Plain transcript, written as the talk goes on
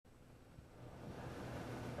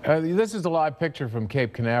This is a live picture from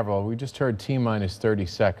Cape Canaveral. We just heard T-minus 30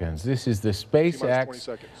 seconds. This is the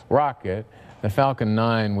SpaceX rocket, the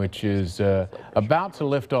Falcon-9, which is about to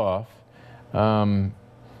lift off.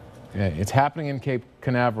 It's happening in Cape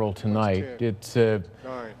Canaveral tonight. 10, it's 9,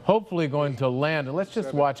 hopefully going to land. Let's just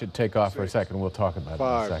 7, watch it take off 6, for a second. We'll talk about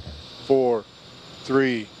 5, it in a second. 4,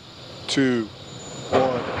 3, 2, 1,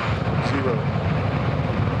 0.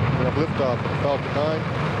 We have liftoff of the Falcon-9.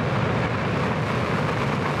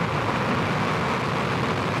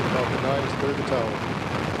 Falcon-9 is cleared the tower.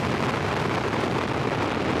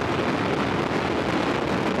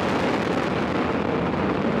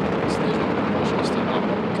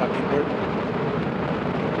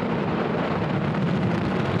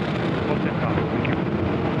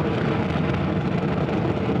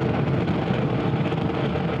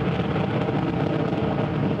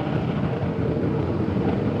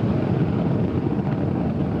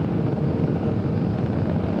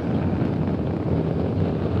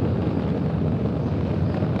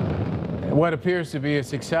 What appears to be a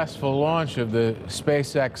successful launch of the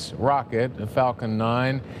SpaceX rocket, the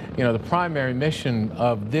Falcon-9. You know, the primary mission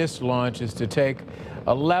of this launch is to take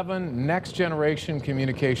 11 next-generation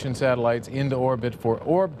communication satellites into orbit for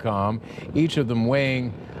Orbcomm, each of them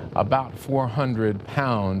weighing about 400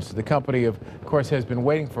 pounds. The company, of course, has been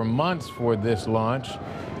waiting for months for this launch.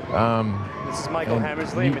 This is Michael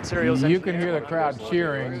Hammersley, materials engineer. You can hear the crowd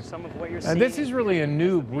cheering. And this is really a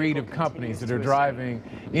new breed of companies that are driving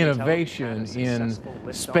innovation in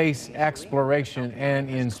space exploration and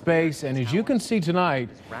in space. And as you can see tonight,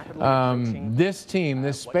 this team,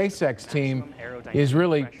 this SpaceX team, is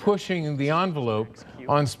really pushing the envelope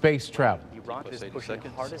on space travel.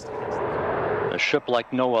 A ship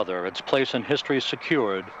like no other, its place in history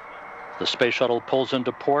secured, the space shuttle pulls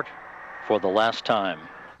into port for the last time.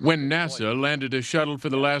 When NASA landed a shuttle for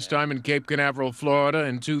the last time in Cape Canaveral, Florida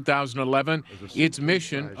in 2011, its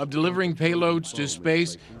mission of delivering payloads to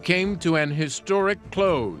space came to an historic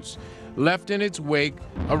close. Left in its wake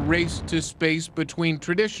a race to space between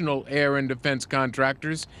traditional air and defense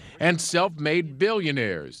contractors and self-made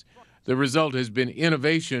billionaires. The result has been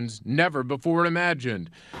innovations never before imagined,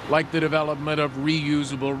 like the development of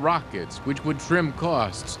reusable rockets, which would trim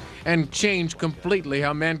costs and change completely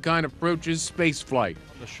how mankind approaches spaceflight.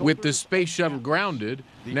 With the space shuttle grounded,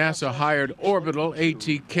 NASA hired Orbital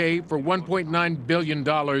ATK for $1.9 billion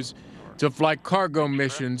to fly cargo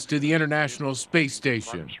missions to the International Space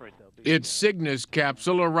Station. Its Cygnus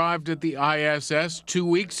capsule arrived at the ISS 2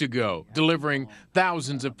 weeks ago, delivering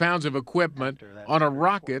thousands of pounds of equipment on a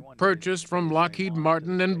rocket purchased from Lockheed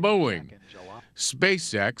Martin and Boeing.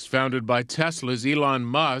 SpaceX, founded by Tesla's Elon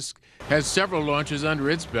Musk, has several launches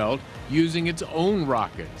under its belt using its own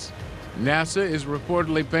rockets. NASA is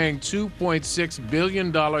reportedly paying $2.6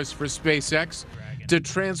 billion for SpaceX to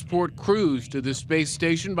transport crews to the space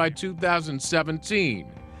station by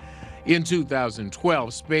 2017. In 2012,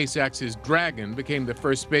 SpaceX's Dragon became the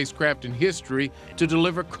first spacecraft in history to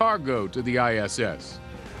deliver cargo to the ISS.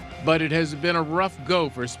 But it has been a rough go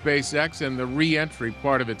for SpaceX and the re-entry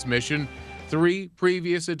part of its mission. 3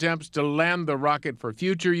 previous attempts to land the rocket for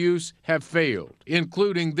future use have failed,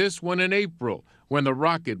 including this one in April, when the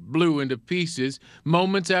rocket blew into pieces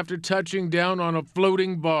moments after touching down on a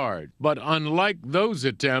floating barge. But unlike those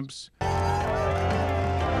attempts,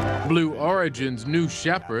 Blue Origin's New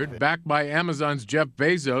Shepard, backed by Amazon's Jeff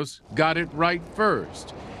Bezos, got it right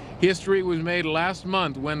first. History was made last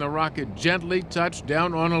month when the rocket gently touched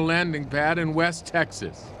down on a landing pad in West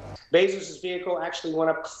Texas. Bezos' vehicle actually went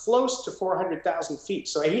up close to 400,000 feet.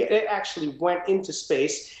 So it actually went into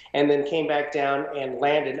space and then came back down and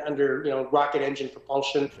landed under, rocket engine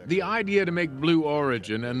propulsion. The idea to make Blue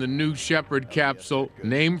Origin and the New Shepard capsule,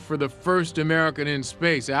 named for the first American in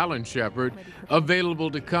space, Alan Shepard,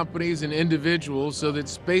 available to companies and individuals so that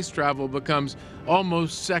space travel becomes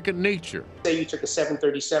almost second nature. Say you took a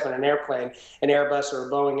 737, an airplane, an Airbus or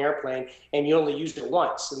a Boeing airplane, and you only used it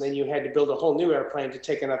once, and then you had to build a whole new airplane to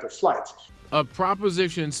take another flight. A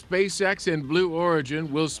proposition SpaceX and Blue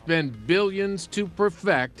Origin will spend billions to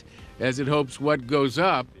perfect, as it hopes what goes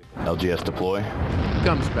up, LGS deploy,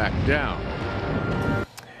 comes back down.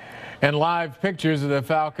 And live pictures of the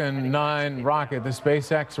Falcon-9 rocket, the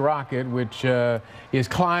SpaceX rocket, which is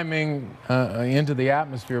climbing into the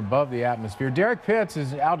atmosphere, above the atmosphere. Derek Pitts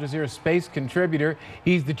is Al Jazeera space contributor.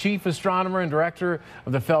 He's the chief astronomer and director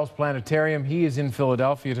of the Phelps Planetarium. He is in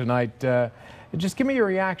Philadelphia tonight. Just give me your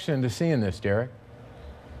reaction to seeing this, Derek.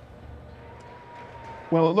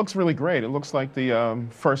 Well, it looks really great. It looks like the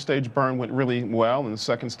first stage burn went really well, and the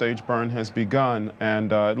second stage burn has begun,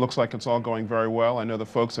 and it looks like it's all going very well. I know the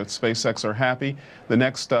folks at SpaceX are happy. The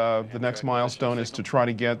next milestone is to try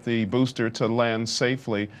to get the booster to land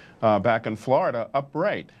safely back in Florida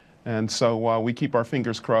upright. And so we keep our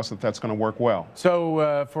fingers crossed that that's going to work well.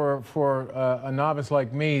 So for a novice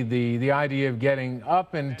like me, the idea of getting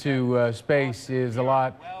up into space is a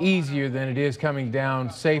lot easier than it is coming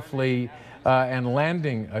down safely and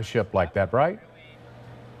landing a ship like that, right?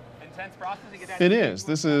 It is.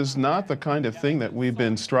 This is not the kind of thing that we've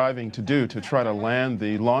been striving to do, to try to land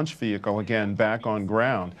the launch vehicle again back on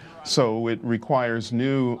ground. So it requires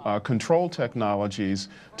new control technologies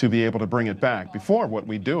to be able to bring it back. Before, what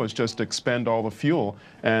we do is just expend all the fuel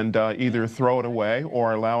and either throw it away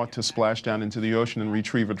or allow it to splash down into the ocean and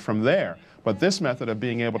retrieve it from there. But this method of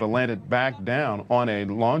being able to land it back down on a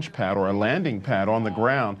launch pad or a landing pad on the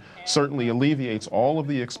ground certainly alleviates all of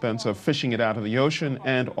the expense of fishing it out of the ocean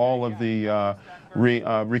and all of the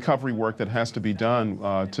recovery work that has to be done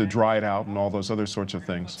to dry it out and all those other sorts of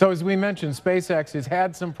things. So as we mentioned, SpaceX has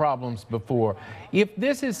had some problems before. If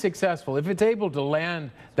this is successful, if it's able to land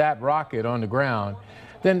that rocket on the ground,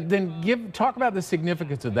 then talk about the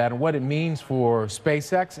significance of that and what it means for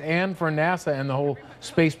SpaceX and for NASA and the whole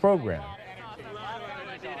space program.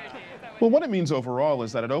 Well, what it means overall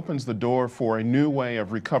is that it opens the door for a new way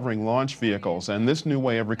of recovering launch vehicles, and this new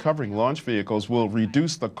way of recovering launch vehicles will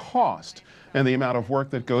reduce the cost and the amount of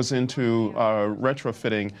work that goes into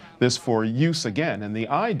retrofitting this for use again. And the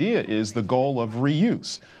idea is the goal of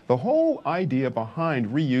reuse. The whole idea behind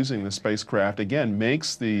reusing the spacecraft, again,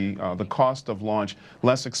 makes the cost of launch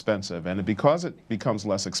less expensive. And because it becomes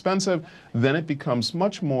less expensive, then it becomes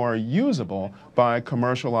much more usable by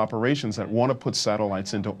commercial operations that want to put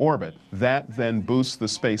satellites into orbit. That then boosts the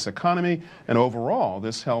space economy, and overall,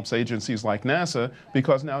 this helps agencies like NASA,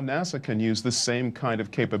 because now NASA can use the same kind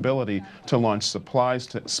of capability to launch supplies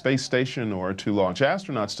to space station or to launch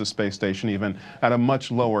astronauts to space station even at a much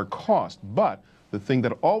lower cost. But the thing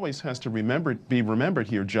that always has to be remembered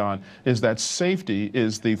here, John, is that safety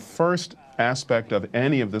is the first aspect of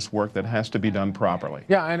any of this work that has to be done properly.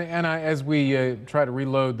 Yeah, and as we try to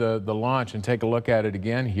reload the launch and take a look at it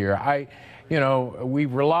again here,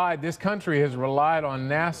 this country has relied on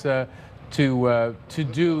NASA to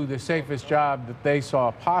do the safest job that they saw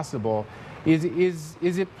possible. Is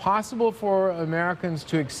it possible for Americans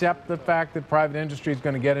to accept the fact that private industry is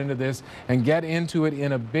going to get into this and get into it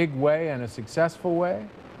in a big way and a successful way?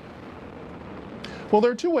 Well, there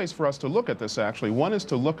are two ways for us to look at this, actually. One is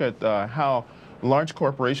to look at how large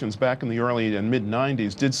corporations back in the early and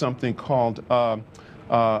mid-90s did something called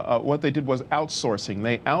what they did was outsourcing.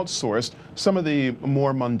 They outsourced some of the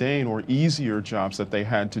more mundane or easier jobs that they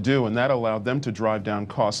had to do, and that allowed them to drive down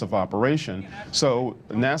costs of operation. So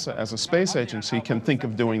NASA, as a space agency, can think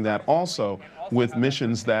of doing that also with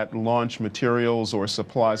missions that launch materials or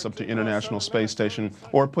supplies up to International Space Station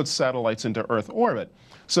or put satellites into Earth orbit.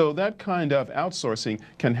 So that kind of outsourcing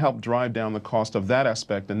can help drive down the cost of that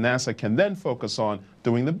aspect, and NASA can then focus on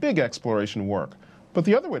doing the big exploration work. But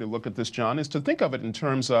the other way to look at this, John, is to think of it in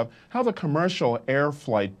terms of how the commercial air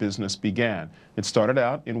flight business began. It started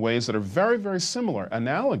out in ways that are very, very similar,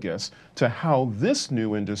 analogous to how this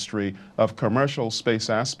new industry of commercial space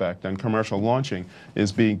aspect and commercial launching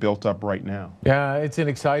is being built up right now. Yeah, it's an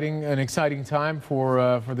exciting time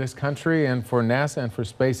for this country and for NASA and for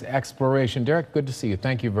space exploration. Derek, good to see you.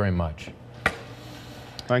 Thank you very much.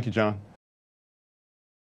 Thank you, John.